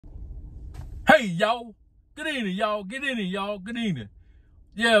Hey, y'all. Good evening, y'all. Good evening, y'all. Good evening.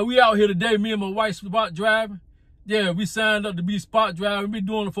 Yeah, we out here today, me and my wife spot driving. Yeah, we signed up to be spot driving. We been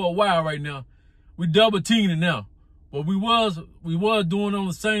doing it for a while right now. We double teaming now. But we was doing it on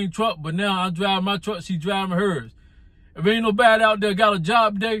the same truck, but now I drive my truck, she driving hers. If ain't nobody out there got a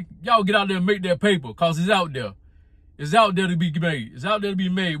job today, y'all get out there and make that paper, because it's out there. It's out there to be made. It's out there to be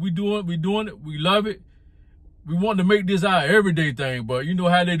made. We doing it. We love it. We want to make this our everyday thing, but you know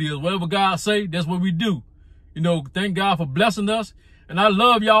how that is. Whatever God say, that's what we do. You know, thank God for blessing us. And I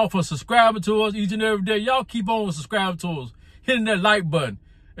love y'all for subscribing to us each and every day. Y'all keep on subscribing to us, hitting that like button.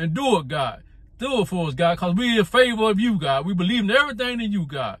 And do it, God. Do it for us, God, because we in favor of you, God. We believe in everything in you,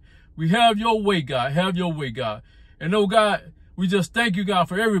 God. We have your way, God. Have your way, God. And oh, God, we just thank you, God,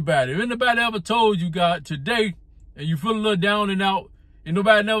 for everybody. If anybody ever told you, God, today, and you feel a little down and out, and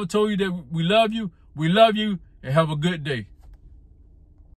nobody never told you that we love you, and have a good day.